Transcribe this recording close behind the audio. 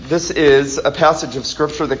This is a passage of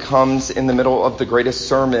Scripture that comes in the middle of the greatest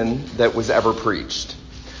sermon that was ever preached.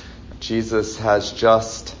 Jesus has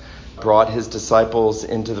just brought his disciples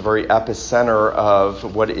into the very epicenter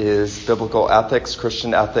of what is biblical ethics,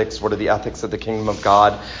 Christian ethics, what are the ethics of the kingdom of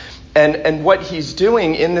God. And what he's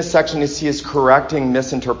doing in this section is he is correcting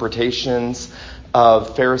misinterpretations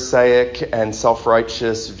of Pharisaic and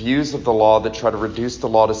self-righteous views of the law that try to reduce the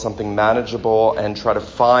law to something manageable and try to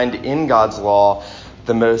find in God's law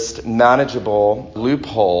the most manageable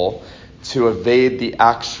loophole to evade the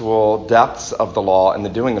actual depths of the law and the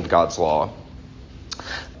doing of God's law.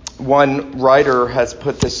 One writer has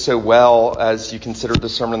put this so well as you consider the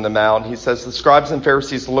Sermon on the Mount. He says, the scribes and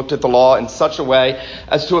Pharisees looked at the law in such a way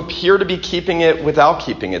as to appear to be keeping it without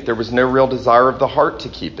keeping it. There was no real desire of the heart to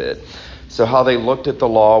keep it. So how they looked at the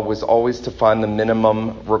law was always to find the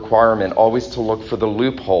minimum requirement, always to look for the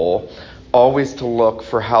loophole, always to look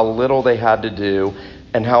for how little they had to do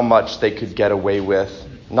and how much they could get away with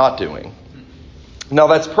not doing. Now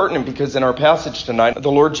that's pertinent because in our passage tonight,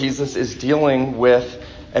 the Lord Jesus is dealing with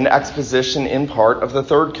an exposition in part of the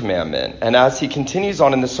third commandment. And as he continues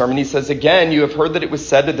on in the sermon, he says, again, you have heard that it was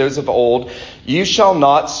said to those of old, you shall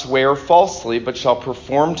not swear falsely, but shall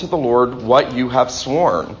perform to the Lord what you have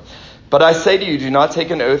sworn. But I say to you, do not take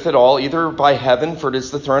an oath at all, either by heaven, for it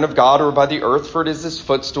is the throne of God, or by the earth, for it is his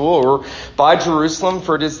footstool, or by Jerusalem,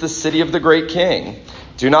 for it is the city of the great king.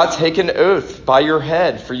 Do not take an oath by your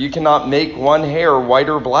head, for you cannot make one hair white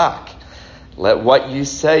or black. Let what you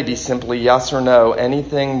say be simply yes or no.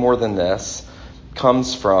 Anything more than this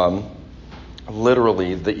comes from,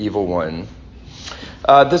 literally, the evil one.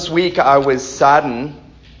 This week I was saddened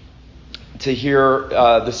to hear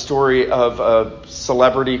the story of a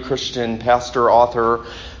celebrity Christian pastor, author,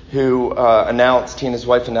 who he and his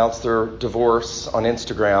wife announced their divorce on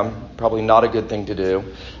Instagram. Probably not a good thing to do,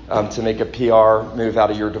 to make a PR move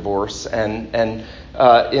out of your divorce. And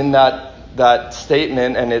in that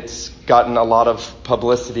statement, and it's gotten a lot of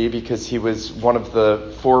publicity because he was one of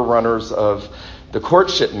the forerunners of the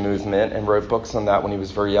courtship movement and wrote books on that when he was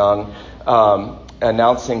very young,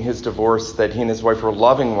 announcing his divorce, that he and his wife were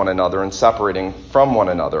loving one another and separating from one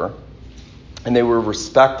another. And they were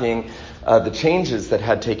respecting the changes that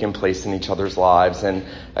had taken place in each other's lives. And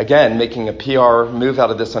again, making a PR move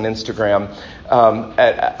out of this on Instagram,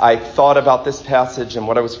 I thought about this passage and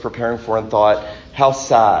what I was preparing for and thought, how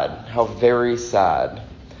sad, how very sad,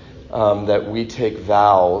 that we take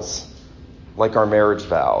vows like our marriage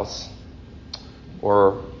vows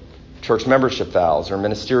or church membership vows or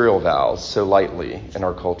ministerial vows so lightly in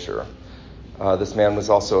our culture. This man was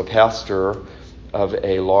also a pastor of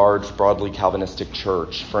a large, broadly Calvinistic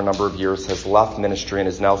church for a number of years, has left ministry and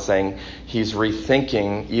is now saying he's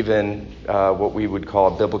rethinking even what we would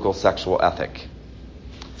call a biblical sexual ethic.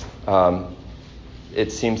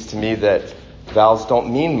 It seems to me that vows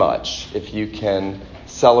don't mean much if you can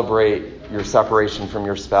celebrate your separation from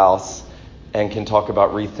your spouse and can talk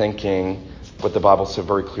about rethinking what the Bible so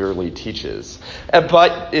very clearly teaches.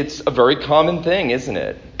 But it's a very common thing, isn't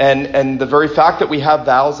it? And the very fact that we have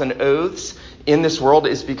vows and oaths in this world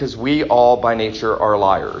is because we all by nature are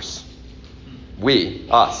liars. We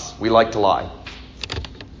like to lie.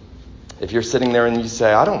 If you're sitting there and you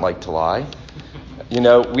say, I don't like to lie,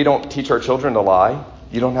 we don't teach our children to lie.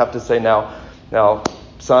 You don't have to say, now,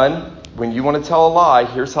 son, when you want to tell a lie,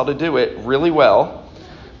 here's how to do it really well.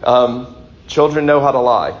 Children know how to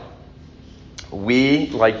lie. We,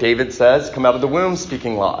 like David says, come out of the womb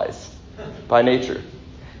speaking lies by nature.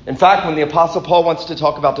 In fact, when the Apostle Paul wants to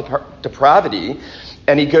talk about depravity,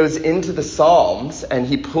 and he goes into the Psalms, and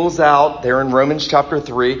he pulls out there in Romans chapter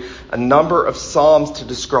 3 a number of Psalms to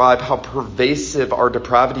describe how pervasive our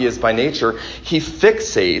depravity is by nature, he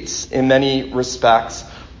fixates, in many respects,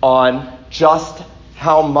 on just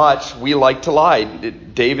how much we like to lie.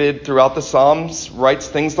 David, throughout the Psalms, writes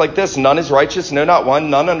things like this: none is righteous, no, not one.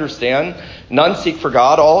 None understand. None seek for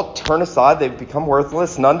God. All turn aside. They've become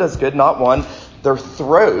worthless. None does good, not one. Their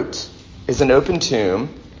throat is an open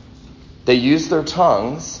tomb. They use their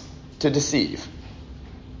tongues to deceive.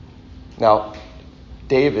 Now,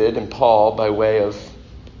 David and Paul, by way of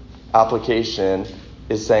application,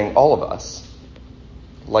 is saying all of us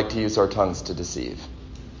like to use our tongues to deceive.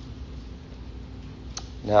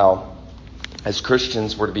 Now, as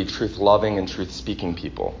Christians, we're to be truth-loving and truth-speaking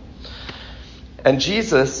people. And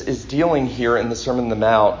Jesus is dealing here in the Sermon on the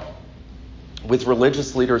Mount with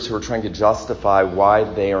religious leaders who are trying to justify why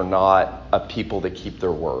they are not a people that keep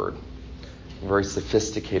their word in very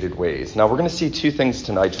sophisticated ways. Now, we're going to see two things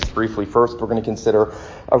tonight, just briefly. First, we're going to consider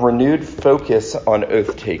a renewed focus on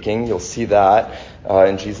oath-taking. You'll see that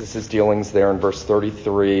in Jesus' dealings there in verse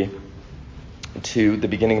 33 to the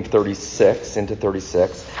beginning of 36, into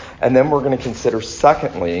 36. And then we're going to consider,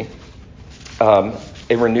 secondly, a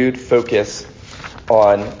renewed focus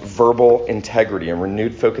on verbal integrity, a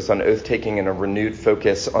renewed focus on oath-taking, and a renewed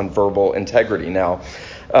focus on verbal integrity. Now,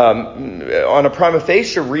 on a prima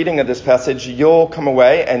facie reading of this passage, you'll come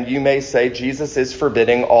away and you may say Jesus is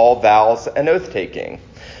forbidding all vows and oath-taking.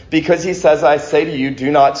 Because he says, I say to you,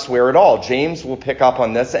 do not swear at all. James will pick up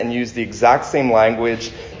on this and use the exact same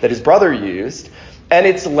language that his brother used. And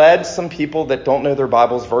it's led some people that don't know their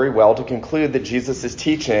Bibles very well to conclude that Jesus is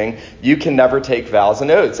teaching you can never take vows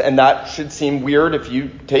and oaths. And that should seem weird if you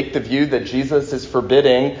take the view that Jesus is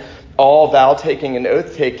forbidding all vow-taking and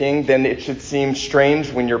oath-taking. Then it should seem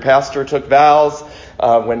strange when your pastor took vows,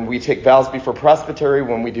 when we take vows before presbytery,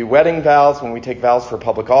 when we do wedding vows, when we take vows for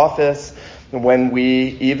public office, when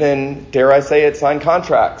we even, dare I say it, sign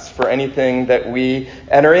contracts for anything that we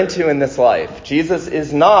enter into in this life. Jesus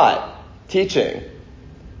is not teaching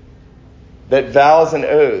that vows and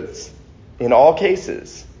oaths, in all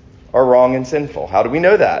cases, are wrong and sinful. How do we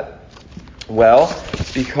know that? Well,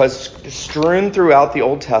 because strewn throughout the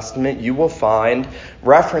Old Testament, you will find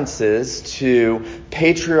references to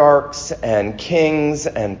patriarchs and kings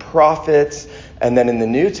and prophets, and then in the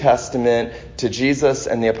New Testament, to Jesus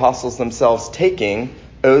and the apostles themselves taking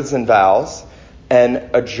oaths and vows and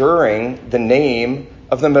adjuring the name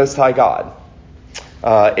of the Most High God.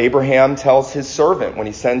 Abraham tells his servant when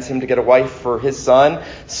he sends him to get a wife for his son,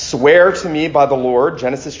 swear to me by the Lord,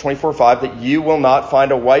 Genesis 24:5, that you will not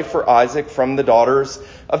find a wife for Isaac from the daughters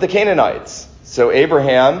of the Canaanites. So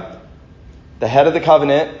Abraham, the head of the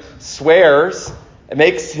covenant, swears and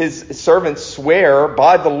makes his servant swear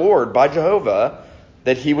by the Lord, by Jehovah,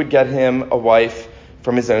 that he would get him a wife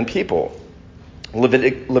from his own people.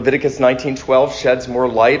 Leviticus 19:12 sheds more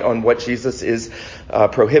light on what Jesus is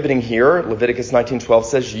prohibiting here. Leviticus 19:12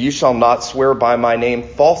 says, "You shall not swear by my name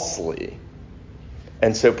falsely,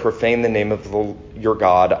 and so profane the name of your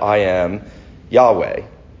God. I am Yahweh,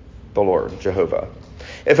 the Lord, Jehovah."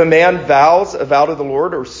 If a man vows a vow to the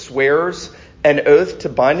Lord or swears an oath to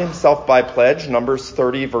bind himself by pledge, Numbers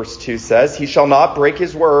 30 verse 2 says, he shall not break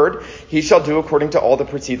his word. He shall do according to all that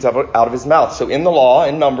proceeds out of his mouth. So in the law,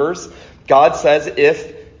 in Numbers, God says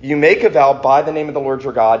if you make a vow by the name of the Lord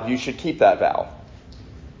your God, you should keep that vow.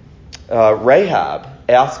 Rahab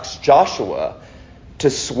asks Joshua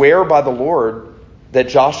to swear by the Lord that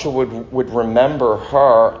Joshua would remember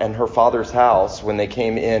her and her father's house when they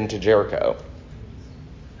came into Jericho.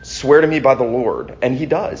 Swear to me by the Lord. And he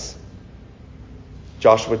does.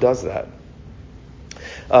 Joshua does that.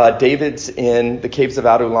 David's in the caves of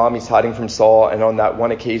Adullam. He's hiding from Saul. And on that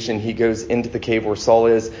one occasion, he goes into the cave where Saul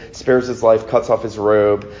is, spares his life, cuts off his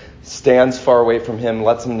robe, stands far away from him,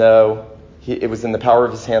 lets him know it was in the power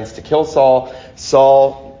of his hands to kill Saul.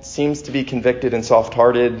 Saul seems to be convicted and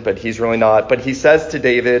soft-hearted, but he's really not. But he says to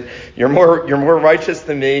David, "You're more righteous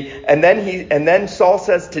than me." And then Saul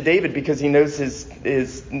says to David, because he knows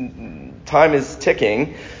his time is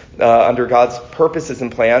ticking, under God's purposes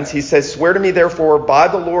and plans, he says, "Swear to me, therefore, by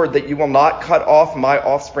the Lord, that you will not cut off my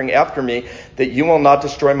offspring after me, that you will not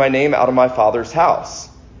destroy my name out of my father's house."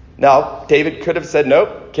 Now, David could have said,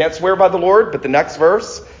 "Nope, can't swear by the Lord." But the next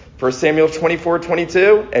verse, 1 Samuel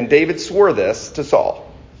 24:22, and David swore this to Saul.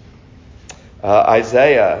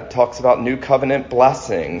 Isaiah talks about new covenant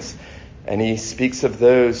blessings, and he speaks of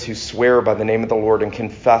those who swear by the name of the Lord and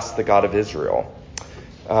confess the God of Israel.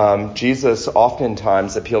 Jesus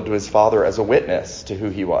oftentimes appealed to his Father as a witness to who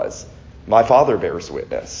he was. My Father bears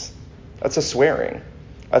witness. That's a swearing.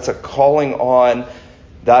 That's a calling on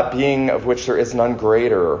that being of which there is none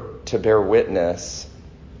greater to bear witness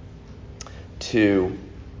to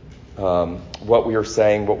what we are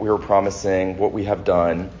saying, what we are promising, what we have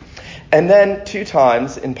done. And then 2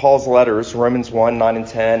 times in Paul's letters, Romans 1, 9 and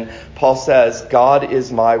 10, Paul says, "God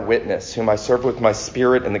is my witness, whom I serve with my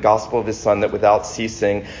spirit in the gospel of his Son, that without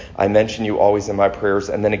ceasing I mention you always in my prayers."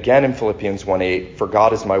 And then again in Philippians 1:8, "For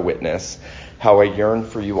God is my witness, how I yearn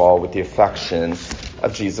for you all with the affection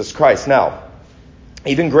of Jesus Christ." Now,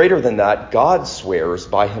 even greater than that, God swears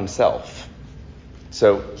by himself.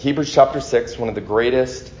 So Hebrews chapter 6, one of the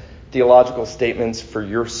greatest theological statements for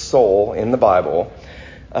your soul in the Bible,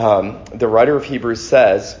 the writer of Hebrews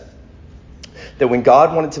says that when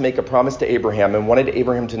God wanted to make a promise to Abraham and wanted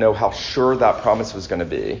Abraham to know how sure that promise was going to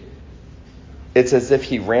be, it's as if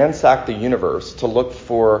he ransacked the universe to look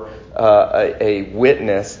for a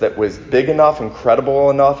witness that was big enough and credible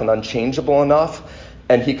enough and unchangeable enough,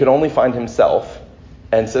 and he could only find himself.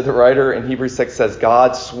 And so the writer in Hebrews 6 says,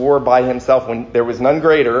 God swore by himself when there was none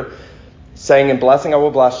greater, saying, "In blessing I will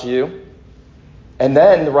bless you, And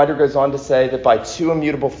then the writer goes on to say that by two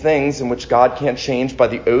immutable things in which God can't change, by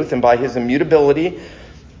the oath and by his immutability,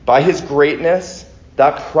 by his greatness,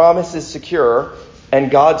 that promise is secure,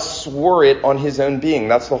 and God swore it on his own being.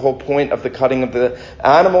 That's the whole point of the cutting of the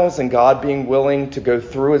animals, and God being willing to go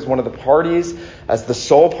through as one of the parties, as the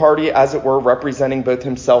sole party, as it were, representing both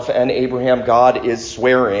himself and Abraham. God is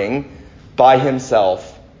swearing by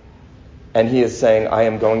himself, and he is saying, I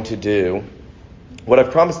am going to do what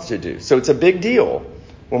I've promised to do. So it's a big deal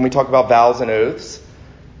when we talk about vows and oaths.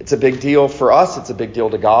 It's a big deal for us. It's a big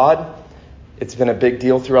deal to God. It's been a big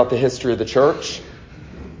deal throughout the history of the church.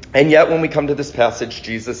 And yet when we come to this passage,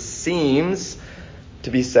 Jesus seems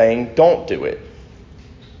to be saying, don't do it.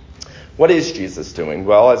 What is Jesus doing?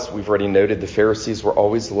 Well, as we've already noted, the Pharisees were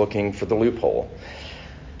always looking for the loophole.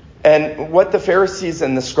 And what the Pharisees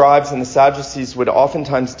and the scribes and the Sadducees would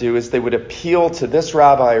oftentimes do is they would appeal to this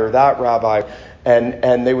rabbi or that rabbi,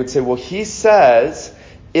 and they would say, well, he says,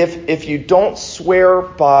 if you don't swear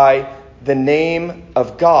by the name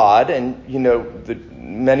of God, and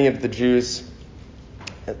many of the Jews,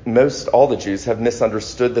 all the Jews have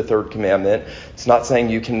misunderstood the third commandment. It's not saying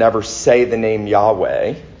you can never say the name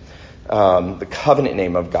Yahweh, the covenant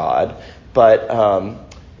name of God, but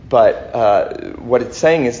what it's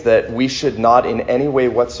saying is that we should not in any way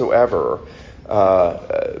whatsoever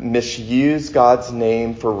misuse God's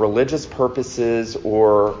name for religious purposes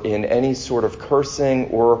or in any sort of cursing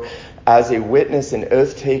or as a witness in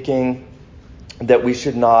oath-taking, that we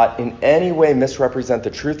should not in any way misrepresent the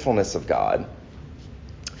truthfulness of God.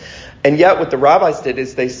 And yet what the rabbis did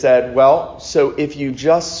is they said, well, so if you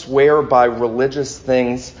just swear by religious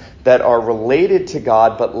things that are related to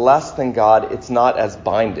God but less than God, it's not as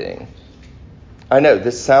binding. I know,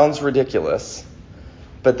 this sounds ridiculous,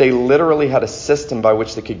 but they literally had a system by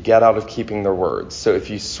which they could get out of keeping their words. So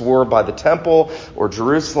if you swore by the temple or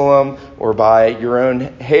Jerusalem or by your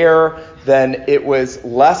own hair, then it was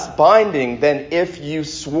less binding than if you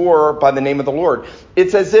swore by the name of the Lord.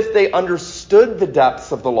 It's as if they understood the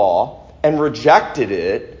depths of the law and rejected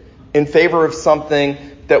it in favor of something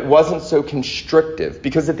that wasn't so constrictive.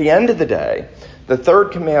 Because at the end of the day, the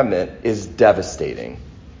third commandment is devastating.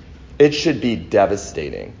 It should be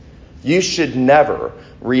devastating. You should never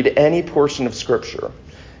read any portion of Scripture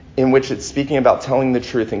in which it's speaking about telling the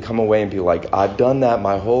truth and come away and be like, I've done that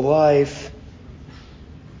my whole life.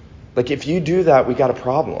 Like, if you do that, we got a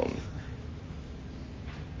problem.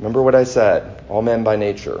 Remember what I said. All men by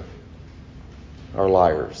nature are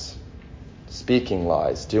liars. Speaking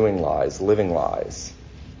lies, doing lies, living lies.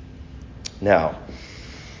 Now,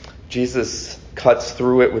 Jesus cuts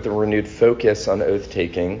through it with a renewed focus on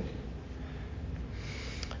oath-taking.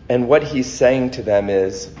 And what he's saying to them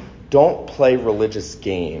is, don't play religious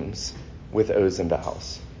games with oaths and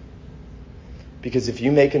vows. Because if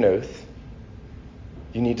you make an oath,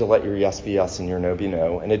 you need to let your yes be yes and your no be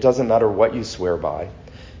no. And it doesn't matter what you swear by.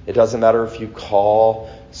 It doesn't matter if you call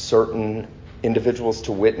certain individuals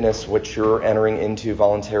to witness what you're entering into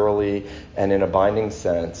voluntarily and in a binding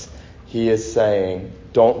sense. He is saying,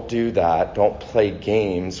 don't do that. Don't play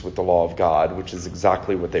games with the law of God, which is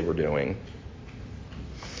exactly what they were doing.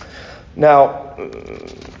 Now,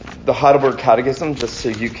 the Heidelberg Catechism, just so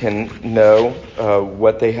you can know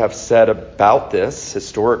what they have said about this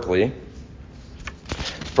historically,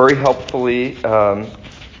 very helpfully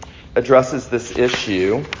addresses this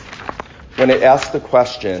issue when it asks the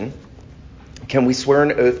question, can we swear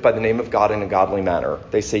an oath by the name of God in a godly manner?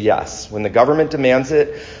 They say yes. When the government demands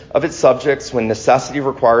it of its subjects, when necessity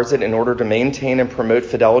requires it in order to maintain and promote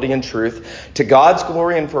fidelity and truth, to God's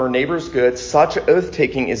glory and for our neighbor's good, such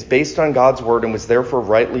oath-taking is based on God's word and was therefore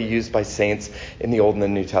rightly used by saints in the Old and the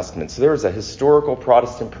New Testament. So there is a historical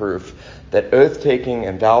Protestant proof that oath-taking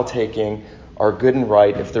and vow-taking are good and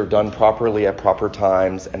right if they're done properly at proper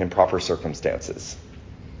times and in proper circumstances.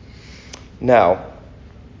 Now,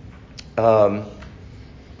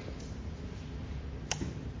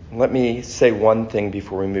 let me say one thing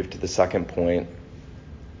before we move to the second point.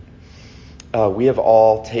 We have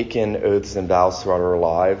all taken oaths and vows throughout our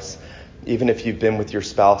lives. Even if you've been with your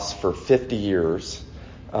spouse for 50 years,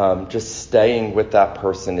 just staying with that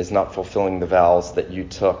person is not fulfilling the vows that you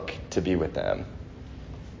took to be with them.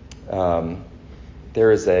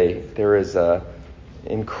 There is a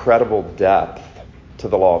incredible depth to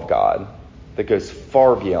the law of God that goes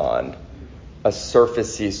far beyond a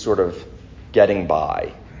surfacey sort of getting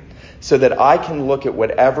by. So that I can look at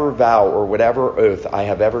whatever vow or whatever oath I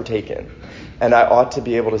have ever taken, and I ought to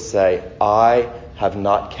be able to say, I have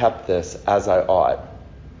not kept this as I ought.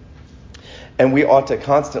 And we ought to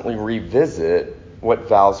constantly revisit what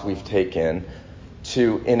vows we've taken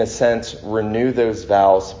to, in a sense, renew those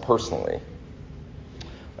vows personally.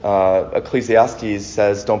 Ecclesiastes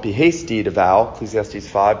says, don't be hasty to vow. Ecclesiastes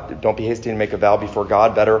 5, don't be hasty to make a vow before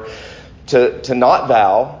God. Better to not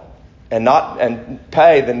vow and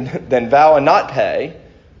pay than vow and not pay.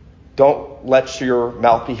 Don't let your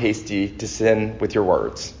mouth be hasty to sin with your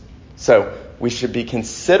words. So we should be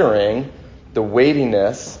considering the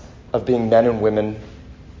weightiness of being men and women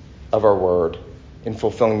of our word in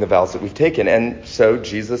fulfilling the vows that we've taken. And so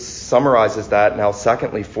Jesus summarizes that now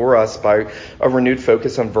secondly for us by a renewed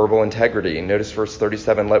focus on verbal integrity. Notice verse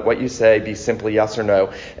 37, let what you say be simply yes or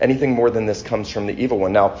no. Anything more than this comes from the evil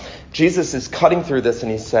one. Now, Jesus is cutting through this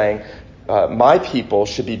and he's saying, my people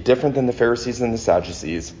should be different than the Pharisees and the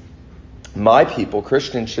Sadducees. My people,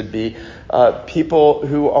 Christians, should be people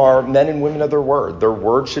who are men and women of their word. Their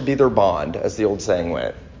word should be their bond, as the old saying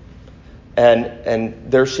went. And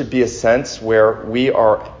there should be a sense where we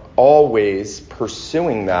are always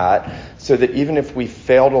pursuing that so that even if we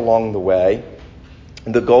failed along the way,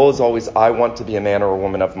 the goal is always, I want to be a man or a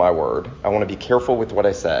woman of my word. I want to be careful with what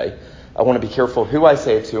I say. I want to be careful who I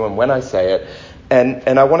say it to and when I say it.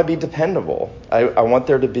 And I want to be dependable. I want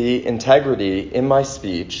there to be integrity in my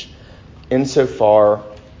speech insofar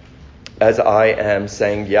as I am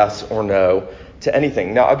saying yes or no to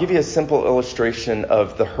anything. Now, I'll give you a simple illustration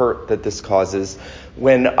of the hurt that this causes.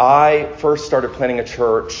 When I first started planning a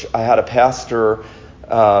church, I had a pastor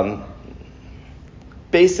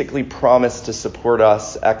basically promise to support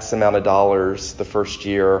us X amount of dollars the first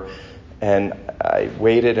year. And I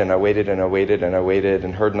waited and I waited and I waited and I waited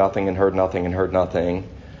and heard nothing and heard nothing and heard nothing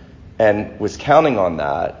and was counting on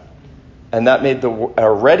that. And that made the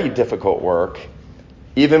already difficult work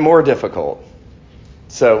even more difficult.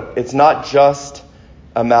 So it's not just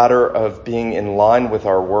a matter of being in line with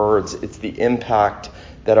our words. It's the impact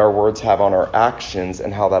that our words have on our actions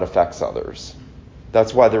and how that affects others.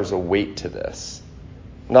 That's why there's a weight to this.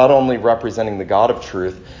 Not only representing the God of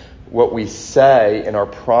truth, what we say in our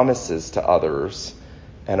promises to others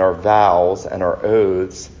and our vows and our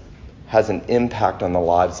oaths has an impact on the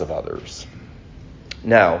lives of others.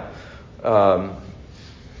 Now,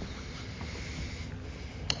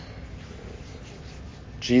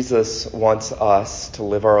 Jesus wants us to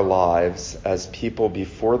live our lives as people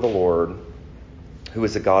before the Lord who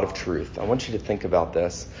is a God of truth. I want you to think about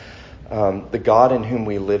this. The God in whom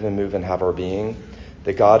we live and move and have our being,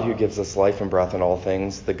 the God who gives us life and breath in all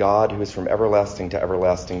things, the God who is from everlasting to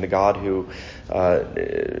everlasting, the God who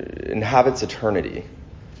inhabits eternity.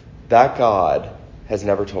 That God has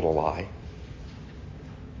never told a lie.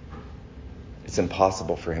 It's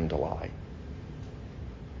impossible for him to lie.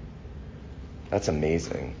 That's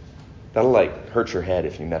amazing. That'll hurt your head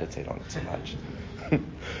if you meditate on it so much.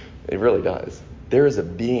 It really does. There is a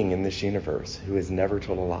being in this universe who has never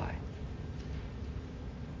told a lie.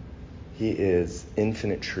 He is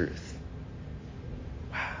infinite truth.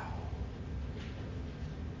 Wow.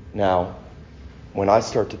 Now, when I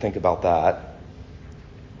start to think about that,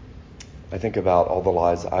 I think about all the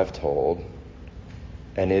lies I've told,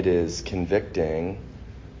 and it is convicting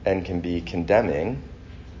and can be condemning.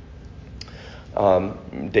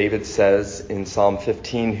 David says in Psalm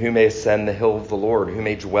 15, who may ascend the hill of the Lord? Who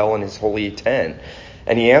may dwell in his holy tent?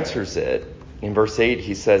 And he answers it. In verse 8,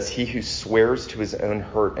 he says, he who swears to his own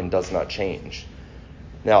hurt and does not change.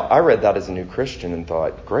 Now, I read that as a new Christian and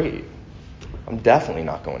thought, great, I'm definitely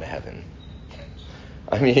not going to heaven.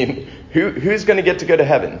 I mean, who's going to get to go to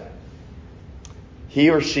heaven? He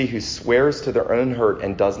or she who swears to their own hurt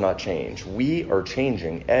and does not change. We are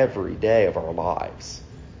changing every day of our lives.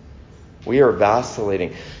 We are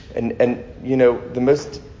vacillating. And you know, the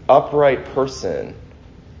most upright person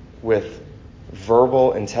with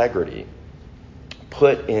verbal integrity,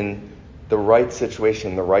 put in the right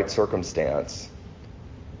situation, the right circumstance,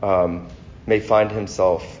 may find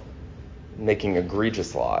himself making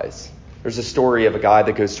egregious lies. There's a story of a guy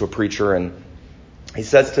that goes to a preacher and he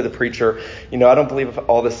says to the preacher, you know, I don't believe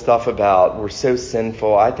all this stuff about we're so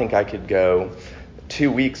sinful. I think I could go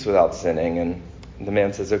 2 weeks without sinning. And the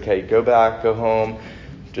man says, okay, go back, go home.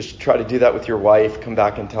 Just try to do that with your wife. Come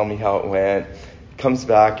back and tell me how it went. Comes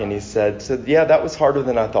back and he said, yeah, that was harder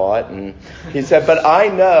than I thought. And he said, but I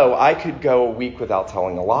know I could go a week without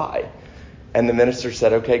telling a lie. And the minister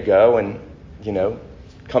said, okay, go and, you know,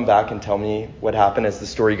 come back and tell me what happened. As the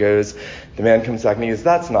story goes, the man comes back and he goes,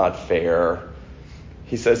 that's not fair.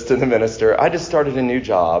 He says to the minister, I just started a new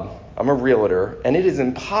job. I'm a realtor, and it is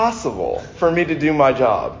impossible for me to do my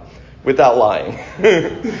job without lying.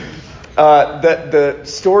 The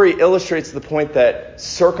story illustrates the point that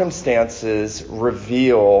circumstances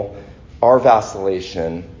reveal our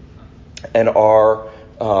vacillation and our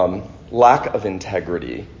lack of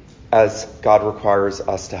integrity as God requires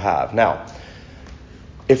us to have. Now,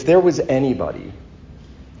 If there was anybody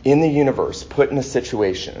in the universe put in a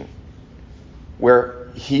situation where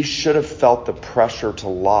he should have felt the pressure to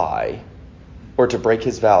lie or to break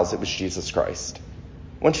his vows, it was Jesus Christ.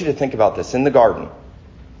 I want you to think about this. In the garden,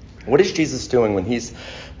 what is Jesus doing when he's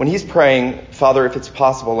praying, Father, if it's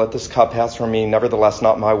possible, let this cup pass from me. Nevertheless,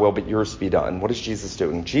 not my will, but yours be done. What is Jesus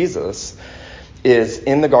doing? Jesus is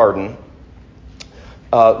in the garden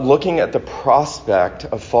looking at the prospect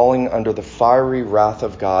of falling under the fiery wrath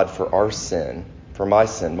of God for our sin, for my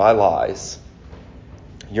sin, my lies,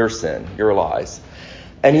 your sin, your lies.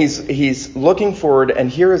 And he's looking forward,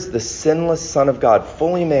 and here is the sinless Son of God,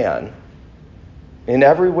 fully man, in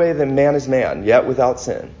every way that man is man, yet without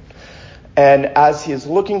sin. And as he is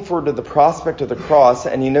looking forward to the prospect of the cross,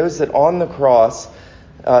 and he knows that on the cross,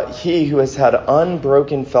 he who has had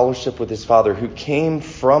unbroken fellowship with his Father, who came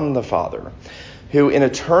from the Father, who in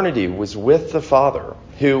eternity was with the Father,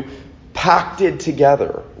 who pacted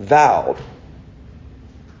together, vowed,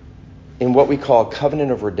 in what we call a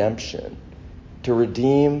covenant of redemption, to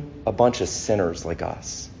redeem a bunch of sinners like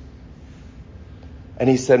us. And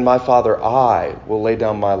he said, my Father, I will lay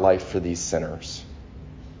down my life for these sinners.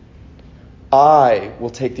 I will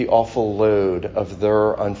take the awful load of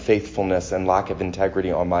their unfaithfulness and lack of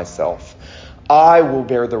integrity on myself. I will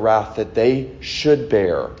bear the wrath that they should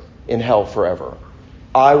bear in hell forever.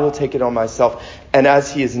 I will take it on myself. And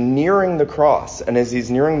as he is nearing the cross, and as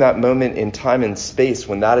he's nearing that moment in time and space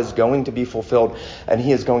when that is going to be fulfilled, and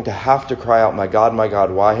he is going to have to cry out, my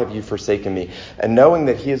God, why have you forsaken me? And knowing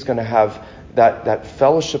that he is going to have that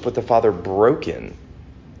fellowship with the Father broken,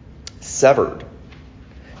 severed,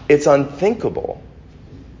 it's unthinkable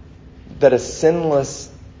that a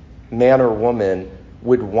sinless man or woman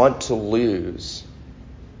would want to lose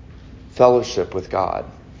fellowship with God.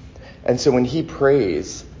 And so when he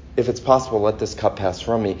prays, if it's possible, let this cup pass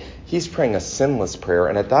from me, he's praying a sinless prayer.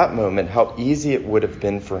 And at that moment, how easy it would have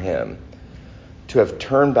been for him to have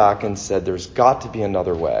turned back and said, there's got to be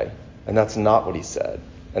another way. And that's not what he said.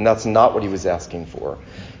 And that's not what he was asking for.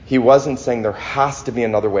 He wasn't saying there has to be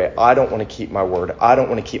another way. I don't want to keep my word. I don't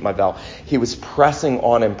want to keep my vow. He was pressing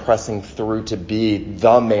on and pressing through to be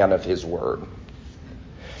the man of his word.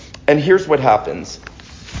 And here's what happens.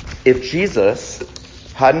 If Jesus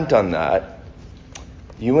hadn't done that,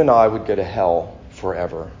 you and I would go to hell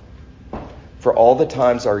forever. For all the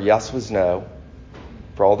times our yes was no,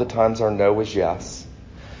 for all the times our no was yes.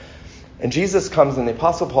 And Jesus comes, and the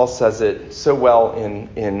Apostle Paul says it so well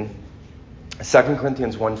in 2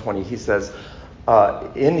 Corinthians 1:20. He says,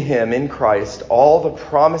 in him, in Christ, all the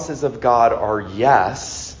promises of God are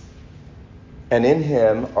yes, and in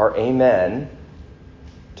him are amen,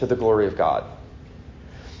 to the glory of God.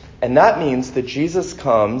 And that means that Jesus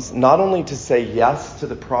comes not only to say yes to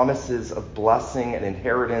the promises of blessing and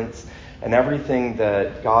inheritance and everything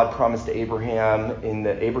that God promised to Abraham in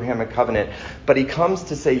the Abrahamic covenant, but he comes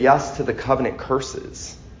to say yes to the covenant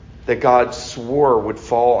curses that God swore would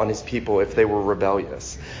fall on his people if they were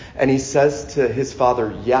rebellious. And he says to his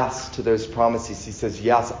Father yes to those promises. He says,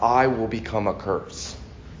 yes, I will become a curse.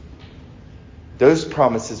 Those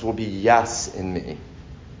promises will be yes in me.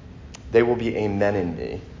 They will be amen in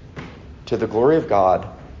me, to the glory of God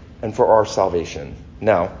and for our salvation.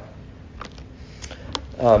 Now,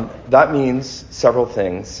 that means several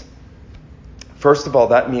things. First of all,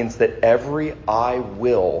 that means that every I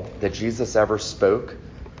will that Jesus ever spoke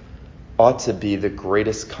ought to be the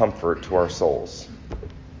greatest comfort to our souls.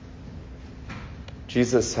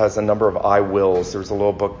 Jesus has a number of I wills. There's a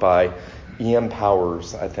little book by E.M.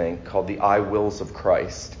 Powers, I think, called The I Wills of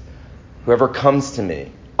Christ. Whoever comes to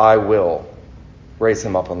me, I will raise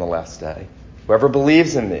him up on the last day. Whoever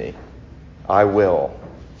believes in me, I will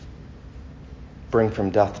bring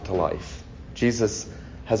from death to life. Jesus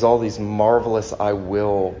has all these marvelous I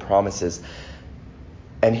will promises.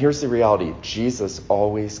 And here's the reality. Jesus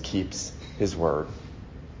always keeps his word.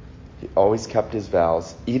 He always kept his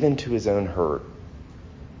vows, even to his own hurt.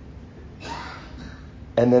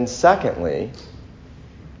 And then secondly,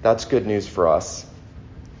 that's good news for us,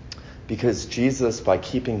 because Jesus, by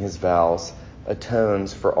keeping his vows,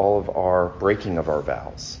 atones for all of our breaking of our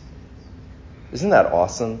vows. Isn't that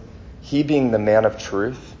awesome? He, being the man of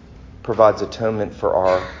truth, provides atonement for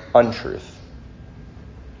our untruth.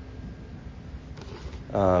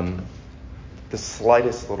 The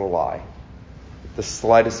slightest little lie, the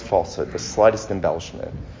slightest falsehood, the slightest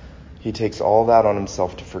embellishment. He takes all that on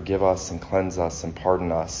himself to forgive us and cleanse us and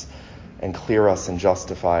pardon us and clear us and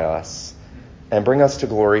justify us and bring us to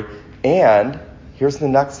glory. And here's the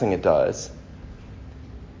next thing it does.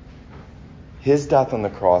 His death on the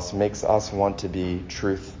cross makes us want to be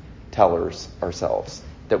truth tellers ourselves.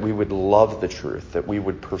 that we would love the truth, that we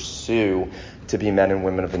would pursue to be men and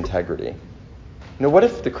women of integrity. What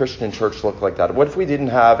if the Christian church looked like that? What if we didn't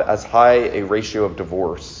have as high a ratio of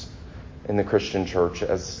divorce in the Christian church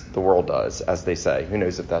as the world does, as they say? Who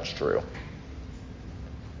knows if that's true?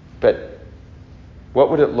 But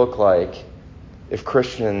what would it look like if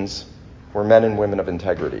Christians were men and women of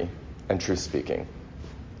integrity and truth-speaking?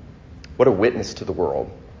 What a witness to the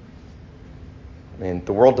world.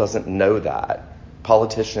 The world doesn't know that.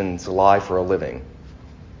 Politicians lie for a living.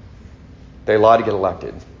 They lie to get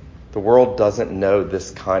elected. The world doesn't know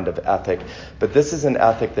this kind of ethic, but this is an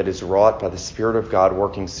ethic that is wrought by the Spirit of God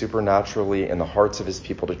working supernaturally in the hearts of his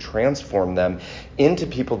people to transform them into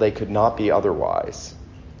people they could not be otherwise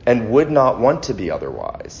and would not want to be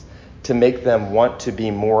otherwise, to make them want to be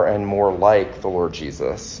more and more like the Lord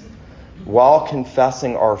Jesus, while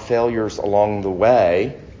confessing our failures along the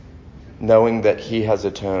way, knowing that he has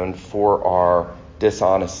atoned for our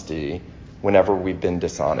dishonesty whenever we've been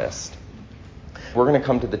dishonest. We're going to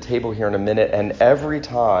come to the table here in a minute, and every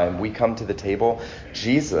time we come to the table,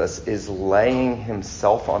 Jesus is laying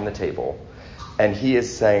himself on the table, and he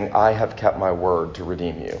is saying, I have kept my word to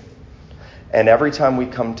redeem you. And every time we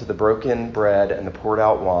come to the broken bread and the poured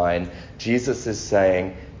out wine, Jesus is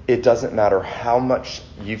saying, it doesn't matter how much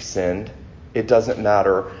you've sinned, it doesn't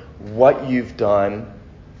matter what you've done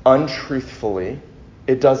untruthfully,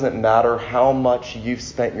 it doesn't matter how much you've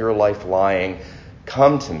spent your life lying,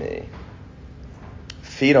 come to me.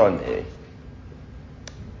 Feed on me,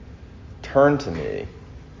 turn to me,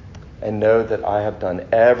 and know that I have done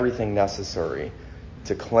everything necessary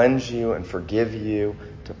to cleanse you and forgive you,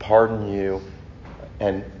 to pardon you,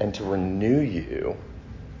 and to renew you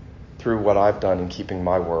through what I've done in keeping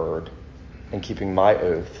my word and keeping my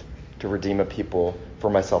oath to redeem a people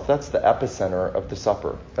for myself. That's the epicenter of the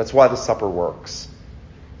supper. That's why the supper works.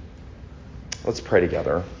 Let's pray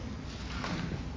together.